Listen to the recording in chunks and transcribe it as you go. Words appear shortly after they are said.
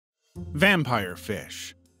Vampire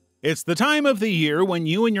fish. It's the time of the year when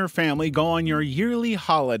you and your family go on your yearly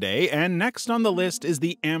holiday, and next on the list is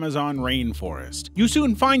the Amazon rainforest. You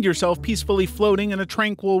soon find yourself peacefully floating in a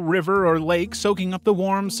tranquil river or lake, soaking up the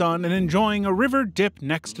warm sun and enjoying a river dip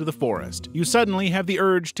next to the forest. You suddenly have the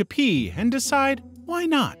urge to pee and decide, why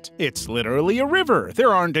not? It's literally a river.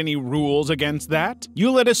 There aren't any rules against that. You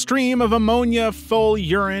let a stream of ammonia-full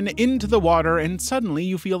urine into the water, and suddenly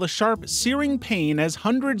you feel a sharp, searing pain as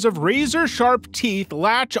hundreds of razor-sharp teeth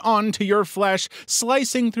latch onto your flesh,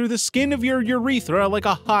 slicing through the skin of your urethra like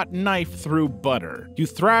a hot knife through butter. You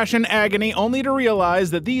thrash in agony only to realize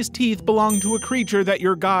that these teeth belong to a creature that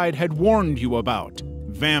your guide had warned you about: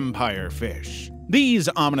 vampire fish. These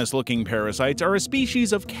ominous-looking parasites are a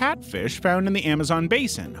species of catfish found in the Amazon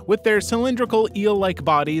basin. With their cylindrical eel-like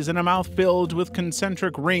bodies and a mouth filled with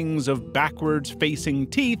concentric rings of backwards-facing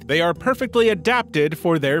teeth, they are perfectly adapted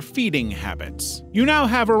for their feeding habits. You now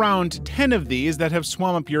have around 10 of these that have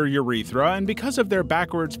swum up your urethra, and because of their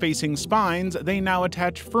backwards-facing spines, they now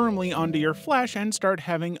attach firmly onto your flesh and start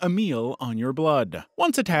having a meal on your blood.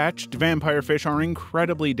 Once attached, vampire fish are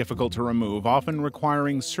incredibly difficult to remove, often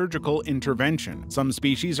requiring surgical intervention. Some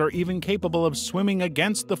species are even capable of swimming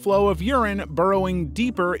against the flow of urine, burrowing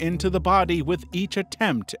deeper into the body with each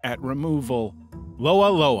attempt at removal. Loa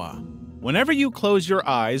Loa. Whenever you close your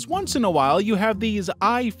eyes, once in a while you have these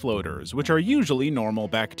eye floaters, which are usually normal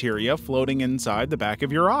bacteria floating inside the back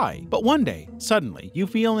of your eye. But one day, suddenly, you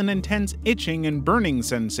feel an intense itching and burning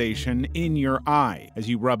sensation in your eye. As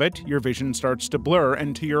you rub it, your vision starts to blur,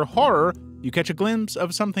 and to your horror, you catch a glimpse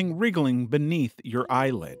of something wriggling beneath your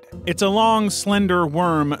eyelid. It's a long, slender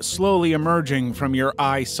worm slowly emerging from your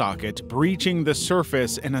eye socket, breaching the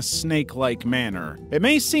surface in a snake-like manner. It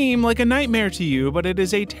may seem like a nightmare to you, but it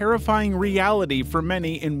is a terrifying reality for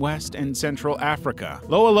many in West and Central Africa.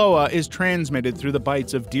 Loa Loa is transmitted through the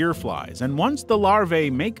bites of deer flies, and once the larvae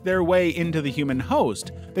make their way into the human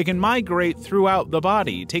host, they can migrate throughout the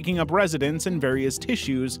body, taking up residence in various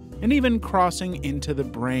tissues and even crossing into the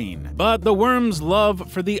brain. But the worm's love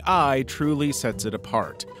for the eye truly sets it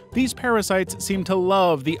apart. These parasites seem to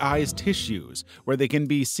love the eye's tissues, where they can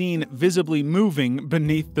be seen visibly moving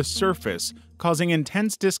beneath the surface, causing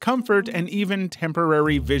intense discomfort and even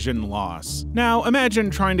temporary vision loss. Now,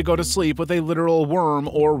 imagine trying to go to sleep with a literal worm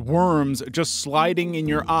or worms just sliding in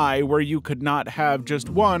your eye where you could not have just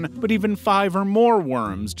one, but even 5 or more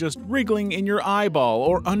worms just wriggling in your eyeball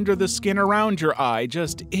or under the skin around your eye,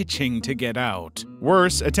 just itching to get out.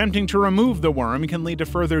 Worse, attempting to remove the worm can lead to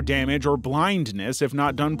further damage or blindness if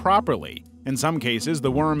not done properly. In some cases,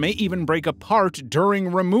 the worm may even break apart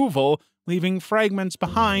during removal, leaving fragments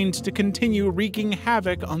behind to continue wreaking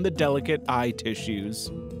havoc on the delicate eye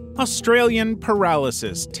tissues. Australian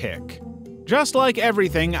paralysis tick. Just like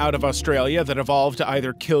everything out of Australia that evolved to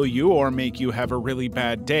either kill you or make you have a really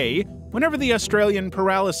bad day, whenever the Australian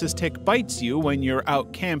paralysis tick bites you when you're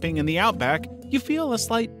out camping in the outback, you feel a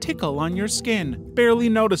slight tickle on your skin, barely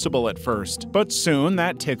noticeable at first. But soon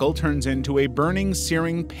that tickle turns into a burning,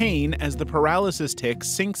 searing pain as the paralysis tick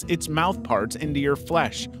sinks its mouth parts into your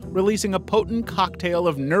flesh, releasing a potent cocktail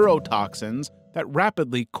of neurotoxins that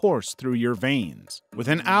rapidly course through your veins.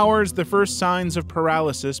 Within hours, the first signs of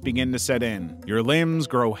paralysis begin to set in. Your limbs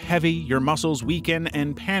grow heavy, your muscles weaken,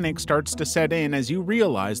 and panic starts to set in as you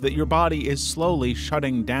realize that your body is slowly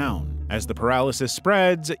shutting down. As the paralysis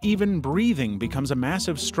spreads, even breathing becomes a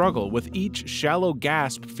massive struggle, with each shallow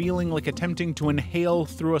gasp feeling like attempting to inhale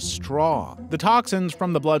through a straw. The toxins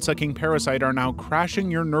from the blood-sucking parasite are now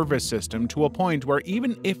crashing your nervous system to a point where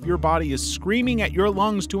even if your body is screaming at your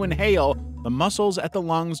lungs to inhale, the muscles at the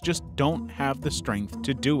lungs just don't have the strength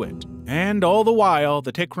to do it. And all the while,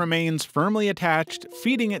 the tick remains firmly attached,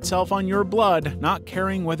 feeding itself on your blood, not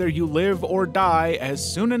caring whether you live or die, as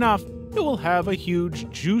soon enough, it will have a huge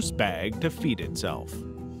juice bag to feed itself.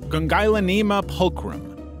 Gongylonema Pulchrum.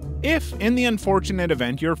 If, in the unfortunate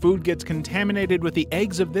event, your food gets contaminated with the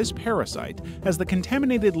eggs of this parasite, as the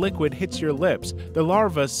contaminated liquid hits your lips, the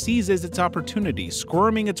larva seizes its opportunity,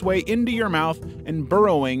 squirming its way into your mouth and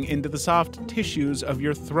burrowing into the soft tissues of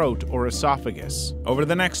your throat or esophagus. Over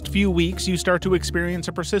the next few weeks, you start to experience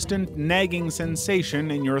a persistent nagging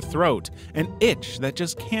sensation in your throat, an itch that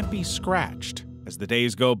just can't be scratched. As the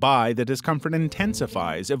days go by, the discomfort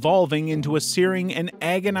intensifies, evolving into a searing and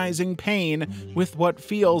agonizing pain with what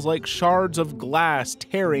feels like shards of glass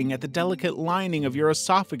tearing at the delicate lining of your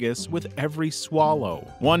esophagus with every swallow.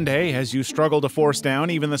 One day, as you struggle to force down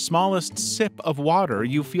even the smallest sip of water,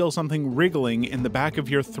 you feel something wriggling in the back of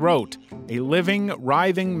your throat. a living,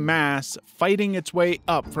 writhing mass fighting its way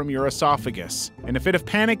up from your esophagus. In a fit of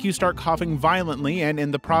panic, you start coughing violently and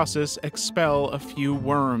in the process expel a few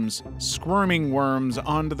worms, squirming worms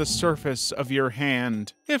onto the surface of your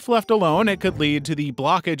hand. If left alone, it could lead to the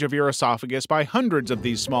blockage of your esophagus by hundreds of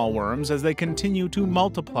these small worms as they continue to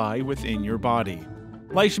multiply within your body.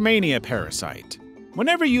 Leishmania Parasite.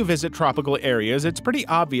 Whenever you visit tropical areas, it's pretty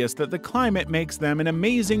obvious that the climate makes them an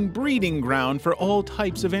amazing breeding ground for all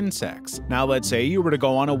types of insects. Now let's say you were to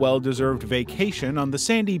go on a well-deserved vacation on the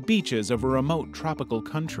sandy beaches of a remote tropical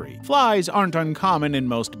country. Flies aren't uncommon in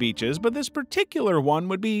most beaches, but this particular one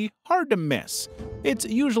would be hard to miss. It's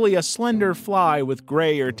usually a slender fly with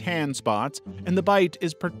gray or tan spots, and the bite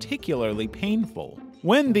is particularly painful.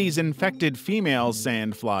 When these infected female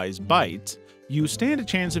sandflies bite, you stand a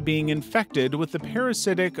chance of being infected with the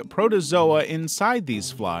parasitic protozoa inside these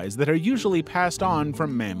flies that are usually passed on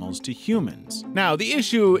from mammals to humans. Now, the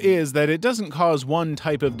issue is that it doesn't cause one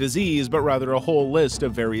type of disease, but rather a whole list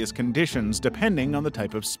of various conditions depending on the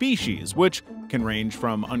type of species, which can range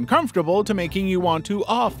from uncomfortable to making you want to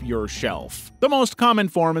off your shelf. The most common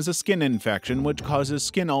form is a skin infection, which causes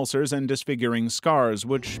skin ulcers and disfiguring scars,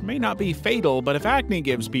 which may not be fatal, but if acne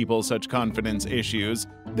gives people such confidence issues,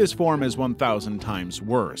 this form is 1,000 times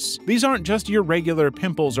worse. These aren't just your regular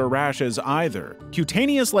pimples or rashes either.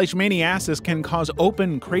 Cutaneous leishmaniasis can cause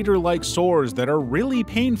open crater-like sores that are really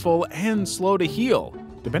painful and slow to heal.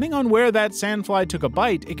 Depending on where that sandfly took a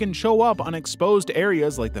bite, it can show up on exposed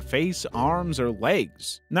areas like the face, arms, or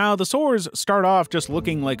legs. Now, the sores start off just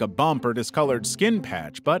looking like a bump or discolored skin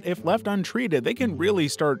patch, but if left untreated, they can really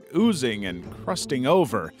start oozing and crusting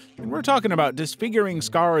over. And we're talking about disfiguring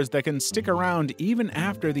scars that can stick around even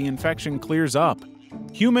after the infection clears up.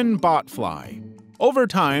 Human botfly. Over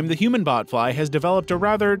time, the human botfly has developed a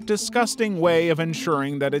rather disgusting way of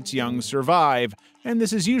ensuring that its young survive, and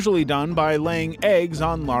this is usually done by laying eggs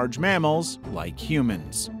on large mammals, like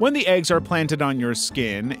humans. When the eggs are planted on your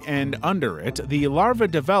skin and under it, the larva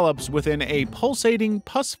develops within a pulsating,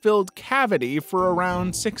 pus-filled cavity for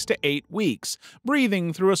around 6 to 8 weeks,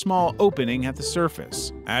 breathing through a small opening at the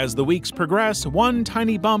surface. As the weeks progress, one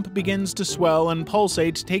tiny bump begins to swell and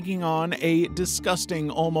pulsate, taking on a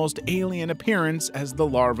disgusting, almost alien appearance as the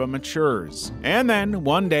larva matures. And then,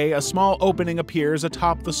 one day, a small opening appears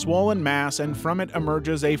atop the swollen mass, and from it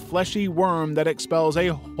emerges a fleshy worm that expels a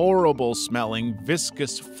horrible-smelling,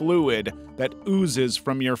 viscous fluid that oozes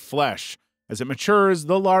from your flesh. As it matures,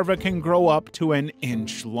 the larva can grow up to an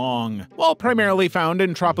inch long. While primarily found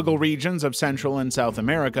in tropical regions of Central and South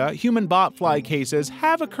America, human botfly cases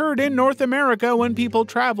have occurred in North America when people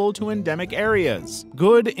travel to endemic areas.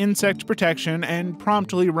 Good insect protection and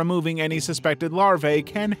promptly removing any suspected larvae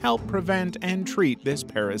can help prevent and treat this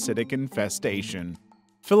parasitic infestation.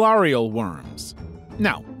 Filarial worms.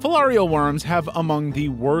 Now, filarial worms have among the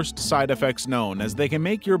worst side effects known, as they can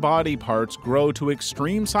make your body parts grow to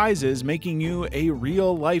extreme sizes, making you a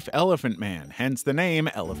real-life elephant man, hence the name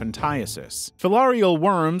elephantiasis. Filarial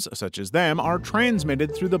worms, such as them, are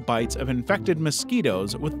transmitted through the bites of infected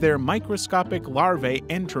mosquitoes, with their microscopic larvae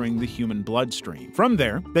entering the human bloodstream. From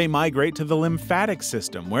there, they migrate to the lymphatic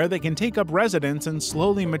system, where they can take up residence and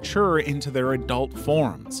slowly mature into their adult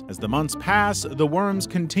forms. As the months pass, the worms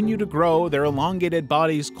continue to grow, their elongated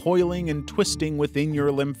bodies coiling and twisting within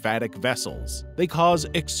your lymphatic vessels. They cause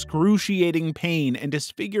excruciating pain and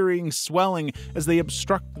disfiguring swelling as they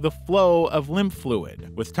obstruct the flow of lymph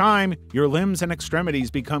fluid. With time, your limbs and extremities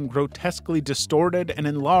become grotesquely distorted and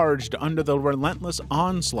enlarged under the relentless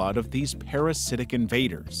onslaught of these parasitic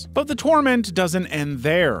invaders. But the torment doesn't end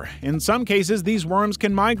there. In some cases, these worms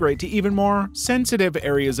can migrate to even more sensitive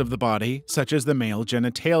areas of the body, such as the male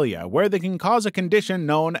genitalia, where they can cause a condition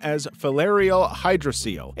known as filarial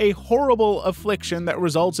hydrocele, a horrible affliction that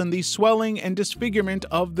results in the swelling and disfigurement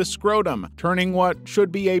of the scrotum, turning what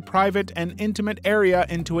should be a private and intimate area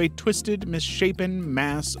into a twisted, misshapen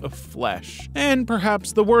mass of flesh. And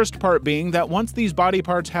perhaps the worst part being that once these body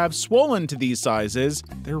parts have swollen to these sizes,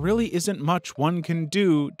 there really isn't much one can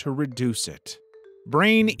do to reduce it.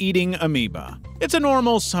 Brain-eating amoeba. It's a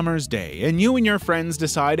normal summer's day, and you and your friends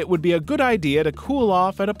decide it would be a good idea to cool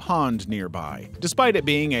off at a pond nearby. Despite it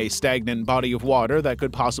being a stagnant body of water that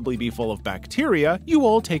could possibly be full of bacteria, you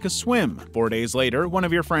all take a swim. 4 days later, one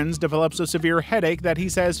of your friends develops a severe headache that he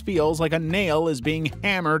says feels like a nail is being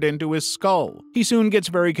hammered into his skull. He soon gets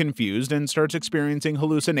very confused and starts experiencing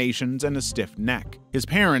hallucinations and a stiff neck. His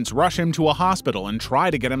parents rush him to a hospital and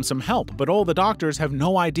try to get him some help, but all the doctors have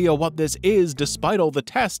no idea what this is despite all the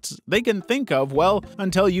tests they can think of, well,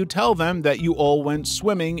 until you tell them that you all went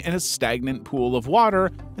swimming in a stagnant pool of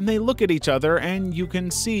water, and they look at each other and you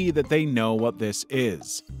can see that they know what this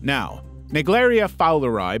is. Now, Naegleria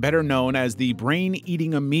fowleri, better known as the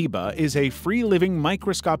brain-eating amoeba, is a free-living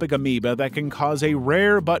microscopic amoeba that can cause a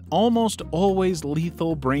rare but almost always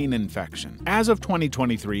lethal brain infection. As of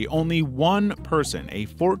 2023, only one person, a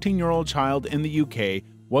 14-year-old child in the UK,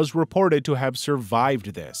 was reported to have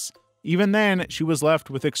survived this. Even then, she was left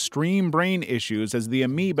with extreme brain issues as the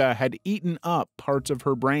amoeba had eaten up parts of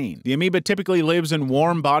her brain. The amoeba typically lives in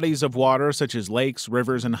warm bodies of water such as lakes,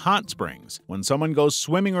 rivers, and hot springs. When someone goes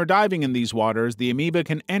swimming or diving in these waters, the amoeba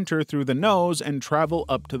can enter through the nose and travel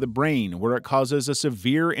up to the brain, where it causes a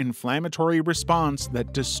severe inflammatory response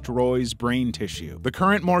that destroys brain tissue. The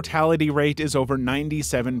current mortality rate is over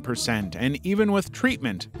 97%, and even with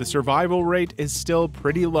treatment, the survival rate is still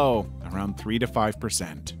pretty low, around 3 to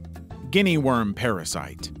 5%. Guinea worm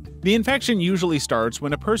parasite. The infection usually starts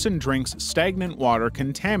when a person drinks stagnant water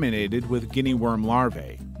contaminated with guinea worm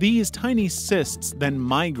larvae. These tiny cysts then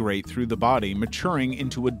migrate through the body, maturing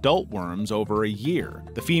into adult worms over a year.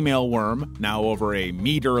 The female worm, now over a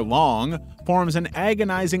meter long, forms an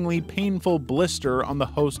agonizingly painful blister on the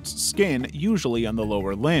host's skin, usually on the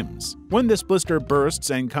lower limbs. When this blister bursts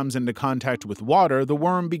and comes into contact with water, the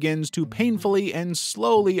worm begins to painfully and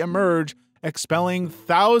slowly emerge, expelling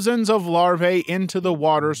thousands of larvae into the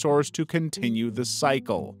water source to continue the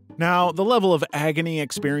cycle. Now, the level of agony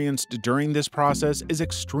experienced during this process is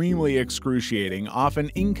extremely excruciating, often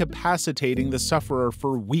incapacitating the sufferer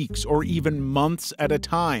for weeks or even months at a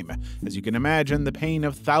time. As you can imagine, the pain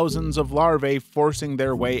of thousands of larvae forcing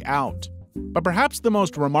their way out. But perhaps the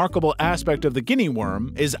most remarkable aspect of the guinea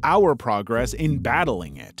worm is our progress in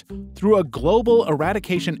battling it. Through a global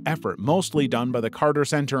eradication effort mostly done by the Carter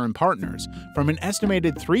Center and partners, from an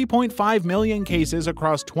estimated 3.5 million cases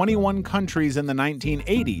across 21 countries in the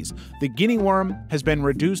 1980s, the guinea worm has been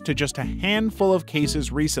reduced to just a handful of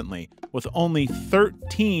cases recently, with only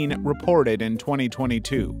 13 reported in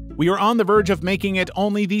 2022. We are on the verge of making it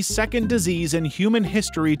only the second disease in human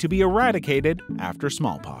history to be eradicated after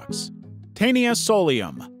smallpox. Taenia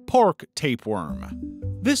solium, pork tapeworm.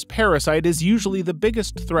 This parasite is usually the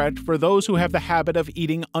biggest threat for those who have the habit of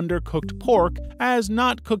eating undercooked pork, as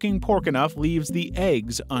not cooking pork enough leaves the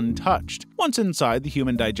eggs untouched. Once inside the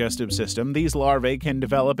human digestive system, these larvae can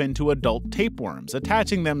develop into adult tapeworms,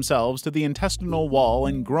 attaching themselves to the intestinal wall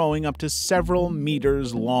and growing up to several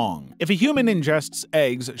meters long. If a human ingests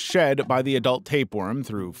eggs shed by the adult tapeworm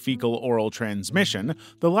through fecal-oral transmission,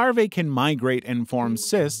 the larvae can migrate and form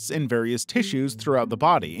cysts in various tissues throughout the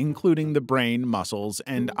body, including the brain, muscles,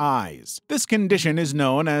 and eyes. This condition is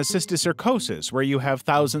known as cysticercosis, where you have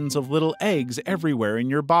thousands of little eggs everywhere in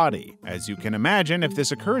your body. As you can imagine, if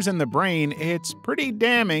this occurs in the brain, it's pretty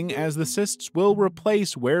damning, as the cysts will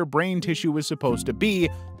replace where brain tissue is supposed to be,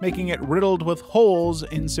 making it riddled with holes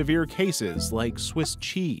in severe cases like Swiss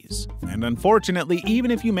cheese. And unfortunately, even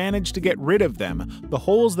if you manage to get rid of them, the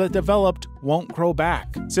holes that developed won't grow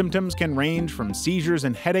back. Symptoms can range from seizures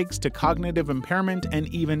and headaches to cognitive impairment and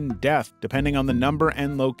even death, depending on the number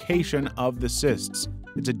and location of the cysts.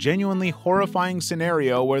 It's a genuinely horrifying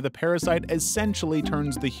scenario where the parasite essentially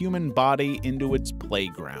turns the human body into its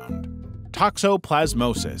playground.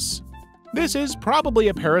 Toxoplasmosis. This is probably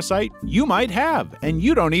a parasite you might have, and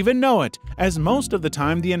you don't even know it, as most of the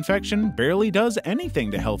time the infection barely does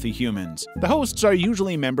anything to healthy humans. The hosts are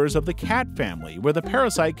usually members of the cat family, where the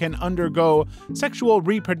parasite can undergo sexual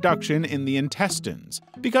reproduction in the intestines.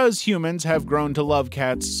 Because humans have grown to love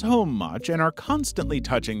cats so much and are constantly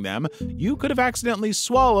touching them, you could have accidentally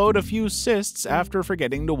swallowed a few cysts after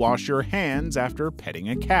forgetting to wash your hands after petting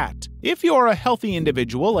a cat. If you're a healthy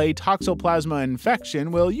individual, a Toxoplasma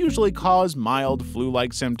infection will usually cause mild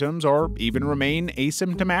flu-like symptoms or even remain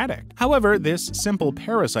asymptomatic. However, this simple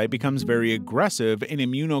parasite becomes very aggressive in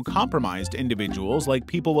immunocompromised individuals like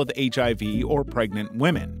people with HIV or pregnant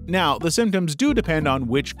women. Now, the symptoms do depend on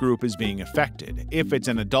which group is being affected. If it's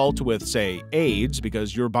an adult with, say, AIDS,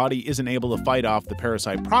 because your body isn't able to fight off the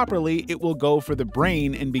parasite properly, it will go for the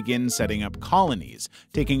brain and begin setting up colonies,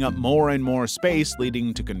 taking up more and more space,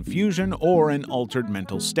 leading to confusion or an altered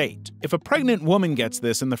mental state. If a pregnant woman gets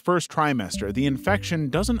this in the first trimester, the infection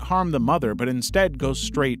doesn't harm the mother but instead goes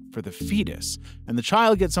straight for the fetus, and the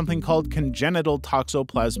child gets something called congenital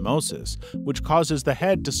toxoplasmosis, which causes the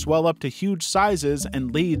head to swell up to huge sizes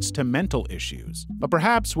and leads to mental issues. But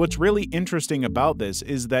perhaps what's really interesting about this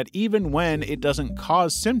is that even when it doesn't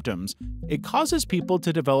cause symptoms, it causes people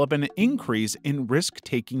to develop an increase in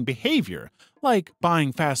risk-taking behavior, like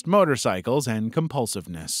buying fast motorcycles and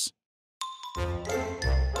compulsiveness.